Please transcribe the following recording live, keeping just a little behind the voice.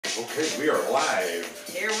Okay, we are live.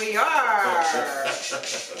 Here we are.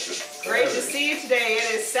 Great to see you today.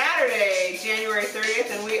 It is Saturday, January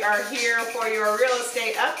 30th, and we are here for your real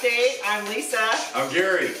estate update. I'm Lisa. I'm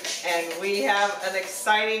Gary. And we have an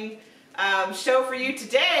exciting show for you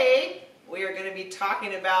today. We are going to be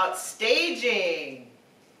talking about staging.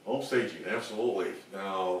 Home staging, absolutely.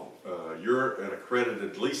 Now, you're an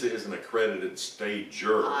accredited, Lisa is an accredited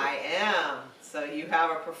stager. I am. So you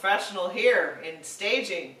have a professional here in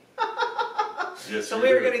staging. Yes, so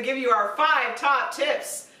we are going to give you our 5 top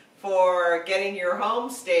tips for getting your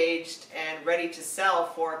home staged and ready to sell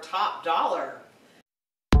for top dollar.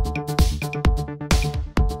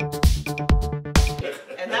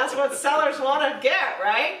 And that's what sellers want to get,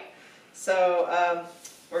 right? So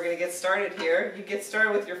we're going to get started here. You get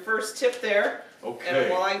started with your first tip there. Okay.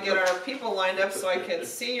 And while I get our people lined up so I can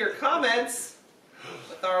see your comments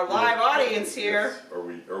with our live audience here.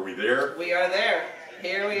 Yes. Are we there? We are there.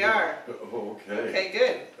 Here we are. Okay. Okay,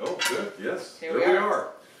 good. Oh, good. Yes. Here there we we are.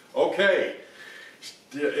 are. Okay.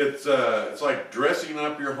 It's like dressing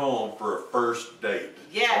up your home for a first date.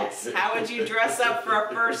 Yes. Okay. How would you dress up for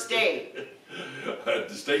a first date? The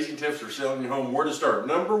staging tips for selling your home. Where to start?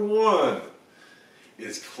 Number 1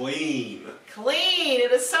 is clean. Clean.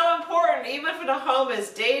 It is so important. Even if a home is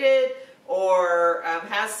dated or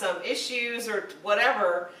has some issues or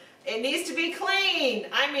whatever, it needs to be clean.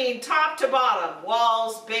 I mean, top to bottom.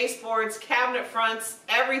 Walls, baseboards, cabinet fronts,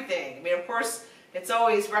 everything. I mean, of course, it's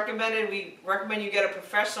always recommended. We recommend you get a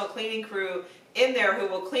professional cleaning crew in there who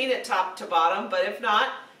will clean it top to bottom. But if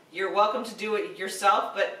not, you're welcome to do it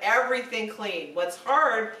yourself. But everything clean. What's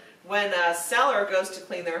hard when a seller goes to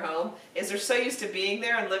clean their home is they're so used to being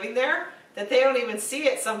there and living there that they don't even see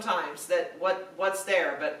it sometimes, that what's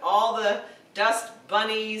there. But all the dust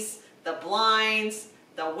bunnies, the blinds,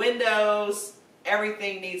 the windows,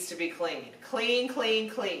 everything needs to be cleaned. Clean, clean,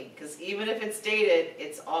 clean. Because even if it's dated,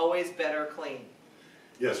 it's always better clean.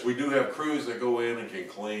 Yes, we do have crews that go in and can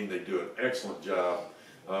clean. They do an excellent job.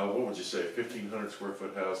 What would you say, 1,500 square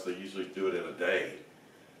foot house, they usually do it in a day.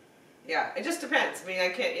 Yeah, it just depends. I mean, I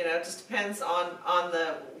can't, it just depends on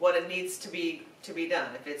what it needs to be done.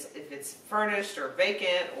 If it's furnished or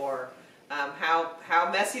vacant or how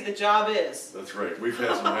messy the job is. That's right. We've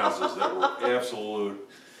had some houses that were absolute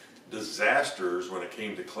disasters when it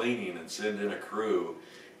came to cleaning, and send in a crew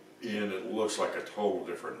and it looks like a total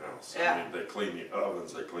different house. Yeah. I mean, they clean the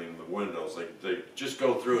ovens, they clean the windows, they just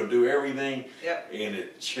go through and do everything. Yep. And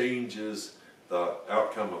it changes the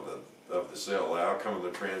outcome of the sale, the outcome of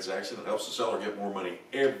the transaction. It helps the seller get more money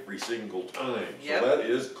every single time. Yep. So that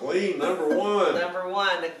is clean, number 1. Number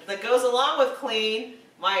 1. That goes along with clean.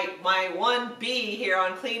 My 1B here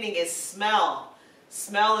on cleaning is smell.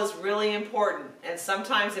 Smell is really important. And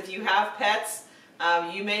sometimes if you have pets,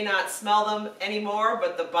 you may not smell them anymore,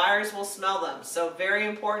 but the buyers will smell them. So very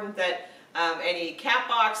important that any cat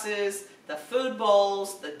boxes, the food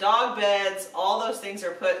bowls, the dog beds, all those things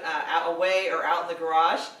are put away or out in the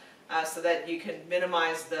garage so that you can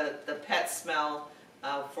minimize the pet smell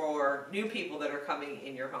for new people that are coming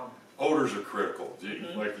in your home. Odors are critical.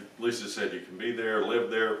 Like Lisa said, you can be there, live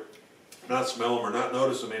there, not smell them or not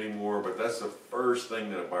notice them anymore, but that's the first thing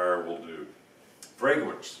that a buyer will do.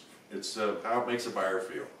 Fragrance. It's how it makes a buyer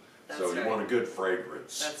feel. That's so you right. want a good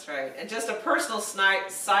fragrance. That's right. And just a personal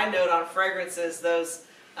side note on fragrances, those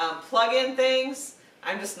plug-in things,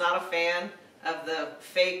 I'm just not a fan of the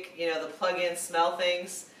fake, the plug-in smell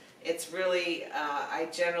things. It's really, I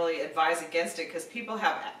generally advise against it because people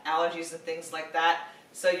have allergies and things like that.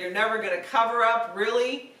 So you're never going to cover up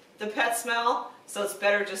really the pet smell. So it's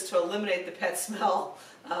better just to eliminate the pet smell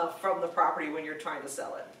from the property when you're trying to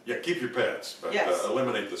sell it. Yeah, keep your pets, but yes.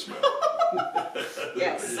 Eliminate the smell.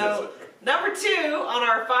 Yes. So number 2 on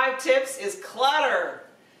our 5 tips is clutter.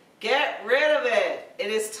 Get rid of it. It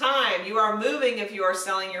is time. You are moving if you are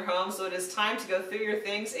selling your home, so it is time to go through your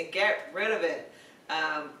things and get rid of it.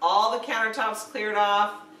 All the countertops cleared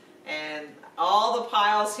off and all the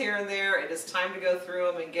piles here and there. It is time to go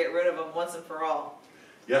through them and get rid of them once and for all.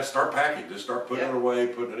 Yeah, start packing. Just start putting it away,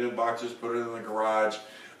 putting it in boxes, put it in the garage.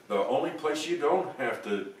 The only place you don't have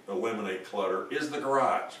to eliminate clutter is the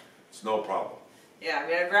garage. It's no problem. Yeah, I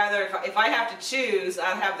mean, I'd rather, if I have to choose,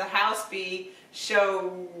 I'd have the house be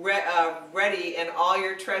show ready and all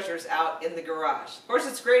your treasures out in the garage. Of course,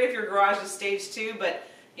 it's great if your garage is stage 2, but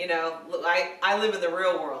I live in the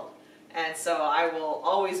real world. And so I will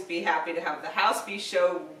always be happy to have the house be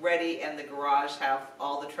show ready and the garage have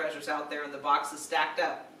all the treasures out there and the boxes stacked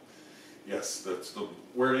up. Yes, that's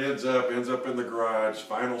where it ends up in the garage,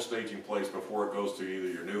 final staging place before it goes to either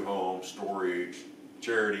your new home, storage,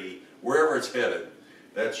 charity, wherever it's headed.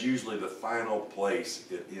 that's usually the final place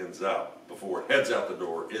it ends up before it heads out the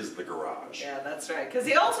door is the garage. Yeah, that's right. Because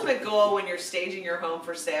the ultimate goal when you're staging your home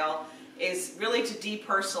for sale is really to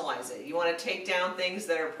depersonalize it. You want to take down things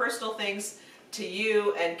that are personal things to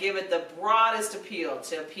you and give it the broadest appeal,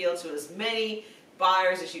 to appeal to as many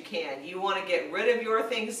buyers as you can. You want to get rid of your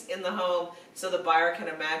things in the home so the buyer can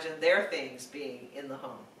imagine their things being in the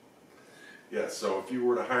home. Yeah, so if you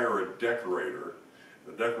were to hire a decorator,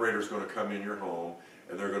 the decorator is going to come in your home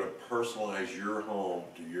and they're going to personalize your home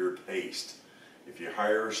to your taste. If you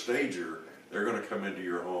hire a stager, they're going to come into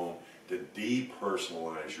your home to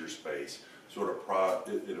depersonalize your space.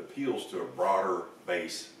 It appeals to a broader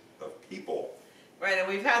base of people. Right, and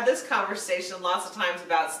we've had this conversation lots of times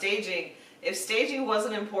about staging. If staging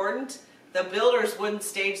wasn't important, the builders wouldn't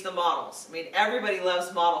stage the models. I mean, everybody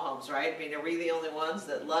loves model homes, right? I mean, are we the only ones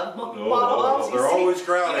that love model homes? They're always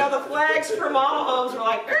crowded. You know, the flags for model homes are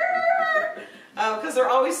like, because they're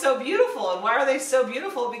always so beautiful. And why are they so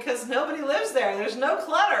beautiful? Because nobody lives there. There's no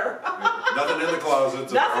clutter. Nothing in the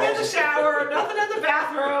closets. Nothing in the shower. Nothing in the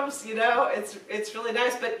bathrooms. You know, it's really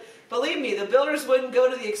nice. But believe me, the builders wouldn't go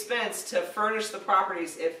to the expense to furnish the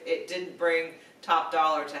properties if it didn't bring top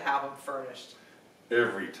dollar to have them furnished.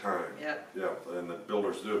 Every time. Yep. Yep. And the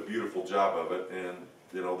builders do a beautiful job of it, and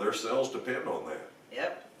you know their sales depend on that.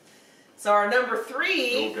 Yep. So our number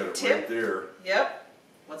 3 got it tip. right there. Yep.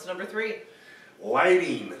 What's number 3?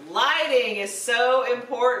 Lighting. Lighting is so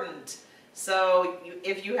important. So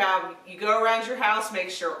if you go around your house, make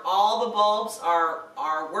sure all the bulbs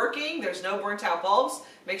are working. There's no burnt out bulbs.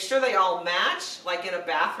 Make sure they all match, like in a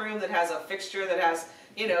bathroom that has a fixture that has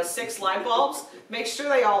 6 light bulbs. Make sure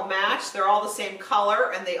they all match. They're all the same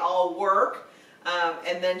color and they all work.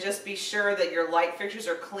 And then just be sure that your light fixtures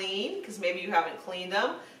are clean, because maybe you haven't cleaned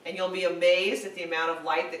them, and you'll be amazed at the amount of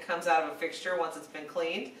light that comes out of a fixture once it's been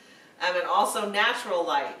cleaned. And also natural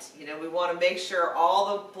light. We want to make sure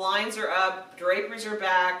all the blinds are up, draperies are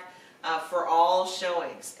back for all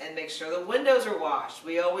showings, and make sure the windows are washed.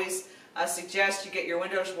 We always suggest you get your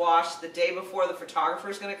windows washed the day before the photographer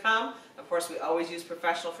is going to come. Of course, we always use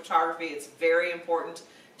professional photography. It's very important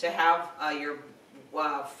to have your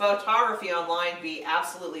photography online be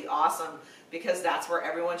absolutely awesome, because that's where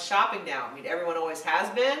everyone's shopping now. I mean, everyone always has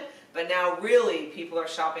been, but now really people are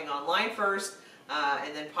shopping online first,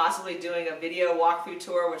 and then possibly doing a video walkthrough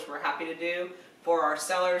tour, which we're happy to do for our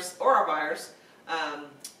sellers or our buyers.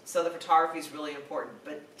 So the photography is really important.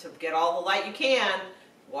 But to get all the light you can,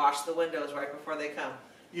 wash the windows right before they come.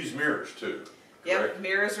 Use mirrors too. Yep, correct?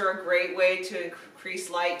 Mirrors are a great way to increase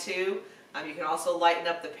light too. You can also lighten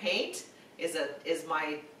up the paint. Is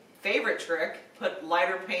my favorite trick. Put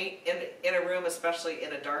lighter paint in a room, especially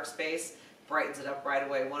in a dark space. Brightens it up right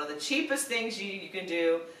away. One of the cheapest things you can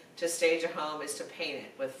do to stage a home is to paint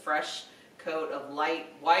it with fresh coat of light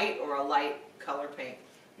white or a light color paint.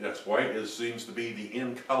 Yes, white seems to be the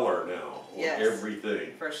in color now on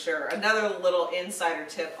everything. For sure. Another little insider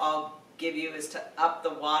tip I'll give you is to up the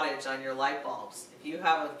wattage on your light bulbs. If you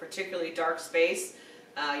have a particularly dark space,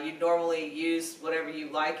 you normally use whatever you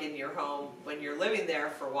like in your home when you're living there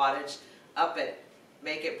for wattage. Up it.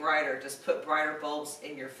 Make it brighter. Just put brighter bulbs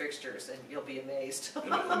in your fixtures and you'll be amazed.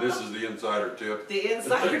 And this is the insider tip. The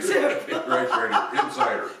insider tip. Right,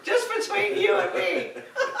 insider. Just between you and me.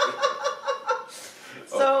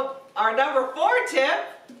 So, our number 4 tip.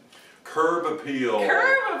 Curb appeal.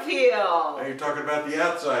 Curb appeal. Now you're talking about the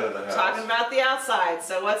outside of the house. Talking about the outside.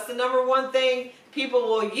 So what's the number 1 thing people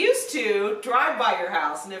will used to drive by your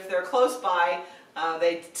house? And if they're close by,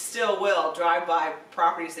 they still will drive by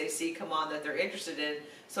properties they see come on that they're interested in.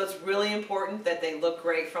 So it's really important that they look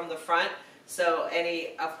great from the front. So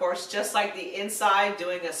of course, just like the inside,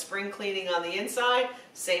 doing a spring cleaning on the inside,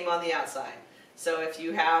 same on the outside. So if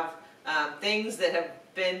you have things that have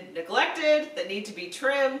been neglected, that need to be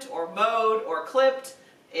trimmed or mowed or clipped,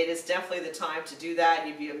 it is definitely the time to do that.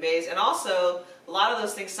 You'd be amazed. And also, a lot of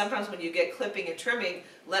those things, sometimes when you get clipping and trimming,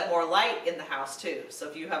 let more light in the house too. So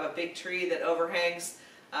if you have a big tree that overhangs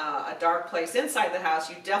a dark place inside the house,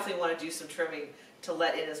 you definitely want to do some trimming to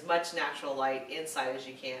let in as much natural light inside as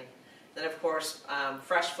you can. Then of course,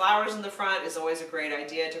 fresh flowers in the front is always a great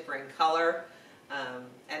idea to bring color.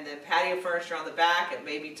 And then patio furniture on the back, it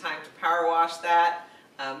may be time to power wash that.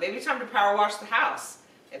 Maybe time to power wash the house.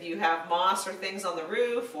 If you have moss or things on the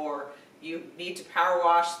roof, or you need to power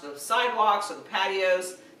wash the sidewalks or the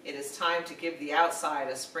patios, it is time to give the outside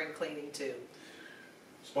a spring cleaning too.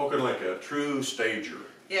 Spoken like a true stager.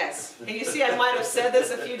 Yes, and you see I might have said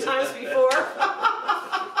this a few times before.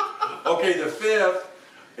 Okay, the 5th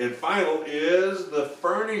And final is the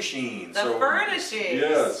furnishings. The furnishings.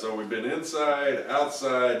 Yeah, so we've been inside,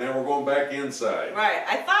 outside, now we're going back inside. Right.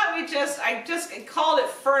 I just called it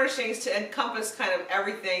furnishings to encompass kind of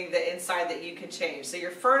everything that inside that you can change. So your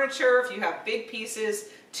furniture, if you have big pieces,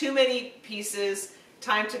 too many pieces,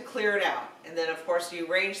 time to clear it out. And then of course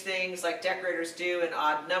you arrange things like decorators do in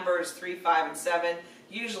odd numbers, 3, 5, and 7.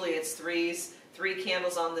 Usually it's threes, 3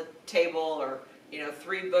 candles on the table, or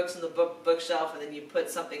 3 books in the bookshelf, and then you put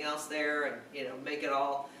something else there, and make it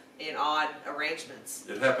all in odd arrangements.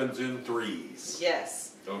 It happens in threes.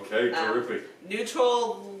 Yes. Okay, terrific.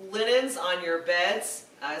 Neutral linens on your beds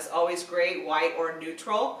is always great. White or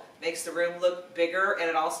neutral makes the room look bigger, and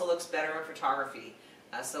it also looks better in photography.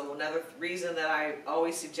 So another reason that I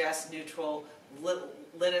always suggest neutral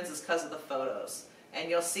linens is because of the photos. And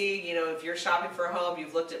you'll see, if you're shopping for a home,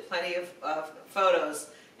 you've looked at plenty of photos,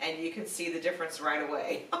 and you can see the difference right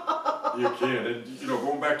away. You can, and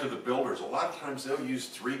going back to the builders, a lot of times they'll use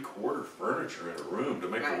 3/4 furniture in a room to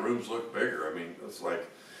make the rooms look bigger. I mean, it's like,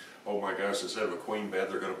 oh my gosh, instead of a queen bed,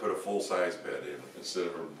 they're going to put a full-size bed in. Instead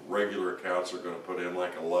of a regular couch, they're going to put in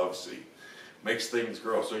like a love seat. Makes things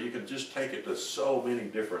grow. So you can just take it to so many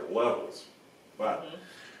different levels. But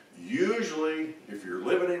usually, if you're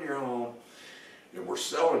living in your home and we're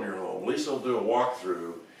selling your home, Lisa will do a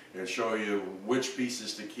walkthrough and show you which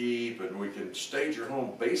pieces to keep, and we can stage your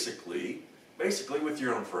home basically with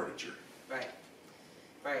your own furniture. Right.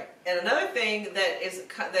 Right. And another thing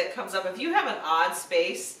that comes up, if you have an odd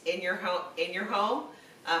space in your home,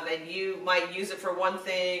 and you might use it for one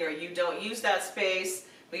thing, or you don't use that space,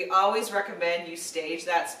 we always recommend you stage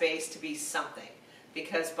that space to be something,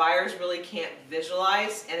 because buyers really can't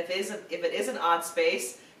visualize, and if it is an odd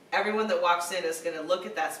space, everyone that walks in is going to look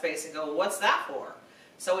at that space and go, what's that for?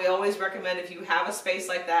 So we always recommend, if you have a space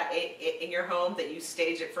like that in your home, that you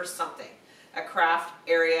stage it for something. A craft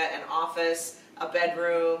area, an office, a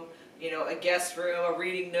bedroom, a guest room, a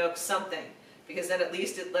reading nook, something. Because then at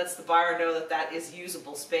least it lets the buyer know that that is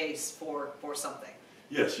usable space for something.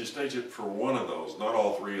 Yes, you stage it for one of those, not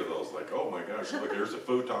all 3 of those. Like, oh my gosh, look, there's a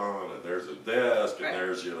futon, and there's a desk, and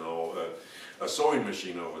there's, a sewing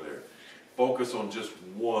machine over there. Focus on just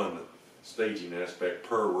one staging aspect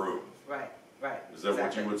per room. Right, right. Is that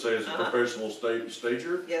what you would say as a professional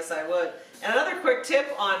stager? Yes, I would. And another quick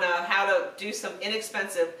tip on how to do some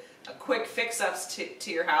inexpensive, quick fix-ups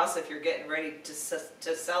to your house if you're getting ready to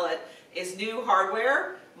sell it, is new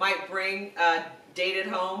hardware. Might bring dated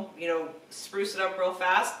home, spruce it up real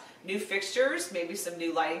fast. New fixtures, maybe some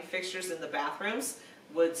new lighting fixtures in the bathrooms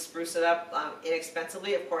would spruce it up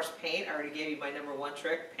inexpensively. Of course, paint. I already gave you my #1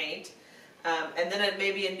 trick, paint. And then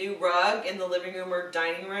maybe a new rug in the living room or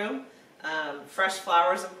dining room. Fresh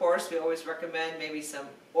flowers, of course. We always recommend maybe some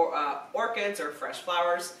orchids or fresh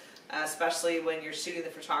flowers, especially when you're shooting the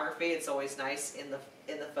photography. It's always nice in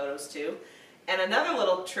the photos too. And another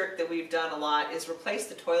little trick that we've done a lot is replace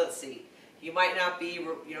the toilet seat. You might not be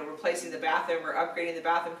replacing the bathroom or upgrading the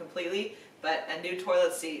bathroom completely, but a new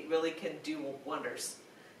toilet seat really can do wonders.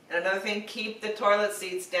 And another thing, keep the toilet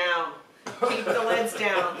seats down. Keep the lids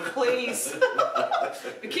down, please.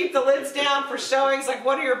 Keep the lids down for showings. Like,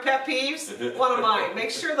 what are your pet peeves? One of mine.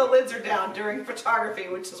 Make sure the lids are down during photography,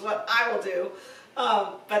 which is what I will do.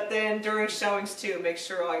 But then during showings too, make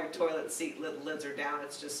sure all your toilet seat lids are down.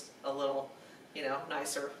 It's just a little,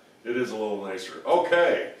 nicer. It is a little nicer.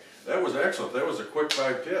 Okay, that was excellent. That was a quick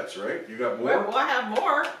 5 tips, right? You got more? Well, I have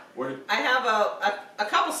more. I have a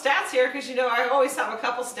couple stats here, because I always have a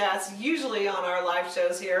couple stats, usually on our live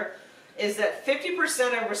shows here, is that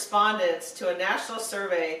 50% of respondents to a national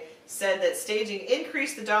survey said that staging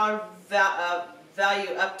increased the dollar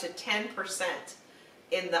value up to 10%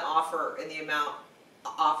 in the amount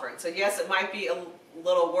offered. So yes, it might be a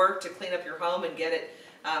little work to clean up your home and get it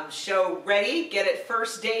show ready, get it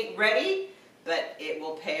first date ready, but it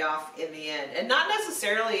will pay off in the end. And not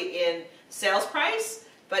necessarily in sales price,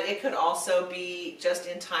 but it could also be just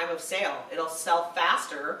in time of sale. It'll sell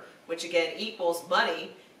faster, which again equals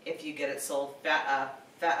money if you get it sold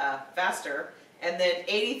faster. And then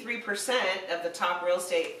 83% of the top real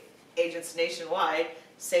estate agents nationwide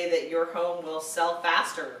say that your home will sell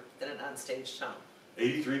faster than an unstaged home.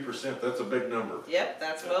 83%, that's a big number. Yep,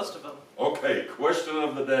 that's most of them. Okay, question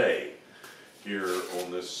of the day here on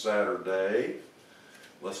this Saturday.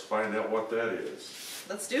 Let's find out what that is.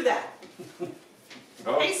 Let's do that.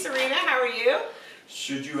 Oh. Hey Serena, how are you?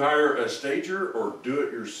 Should you hire a stager or do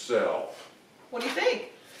it yourself? What do you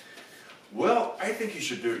think? Well, I think you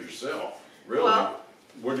should do it yourself. Really? Well,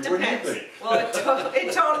 What do you Depends. think? Well,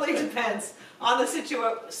 it totally depends on the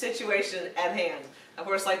situation at hand. Of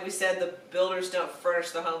course, like we said, the builders don't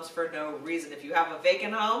furnish the homes for no reason. If you have a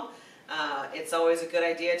vacant home, it's always a good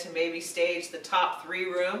idea to maybe stage the top 3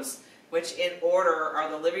 rooms, which in order are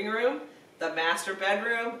the living room, the master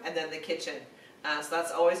bedroom, and then the kitchen. So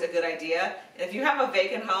that's always a good idea. And if you have a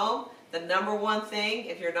vacant home, the number one thing,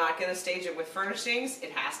 if you're not going to stage it with furnishings,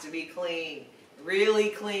 it has to be clean. Really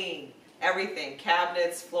clean. Everything.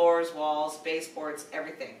 Cabinets, floors, walls, baseboards,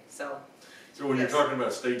 everything. So when you're talking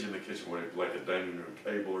about staging the kitchen, like a dining room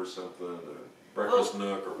table or something, a breakfast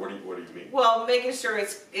nook, or what do you mean? Well, making sure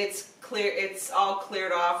it's clear, it's all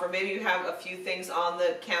cleared off, or maybe you have a few things on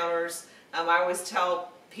the counters. I always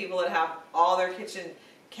tell people that have all their kitchen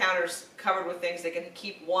counters covered with things, they can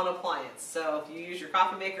keep one appliance. So if you use your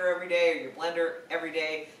coffee maker every day or your blender every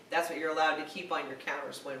day, that's what you're allowed to keep on your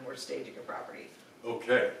counters when we're staging a property.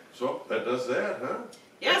 Okay, so that does that, huh?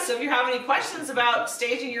 Yeah, so if you have any questions about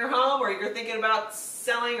staging your home, or you're thinking about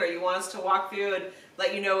selling, or you want us to walk through and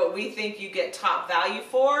let you know what we think you get top value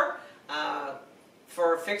for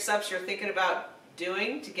fix-ups you're thinking about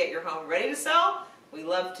doing to get your home ready to sell, we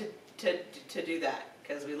love to do that,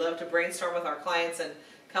 because we love to brainstorm with our clients and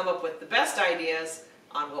come up with the best ideas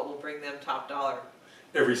on what will bring them top dollar.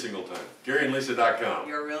 Every single time. GaryandLisa.com.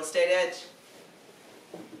 Your real estate edge.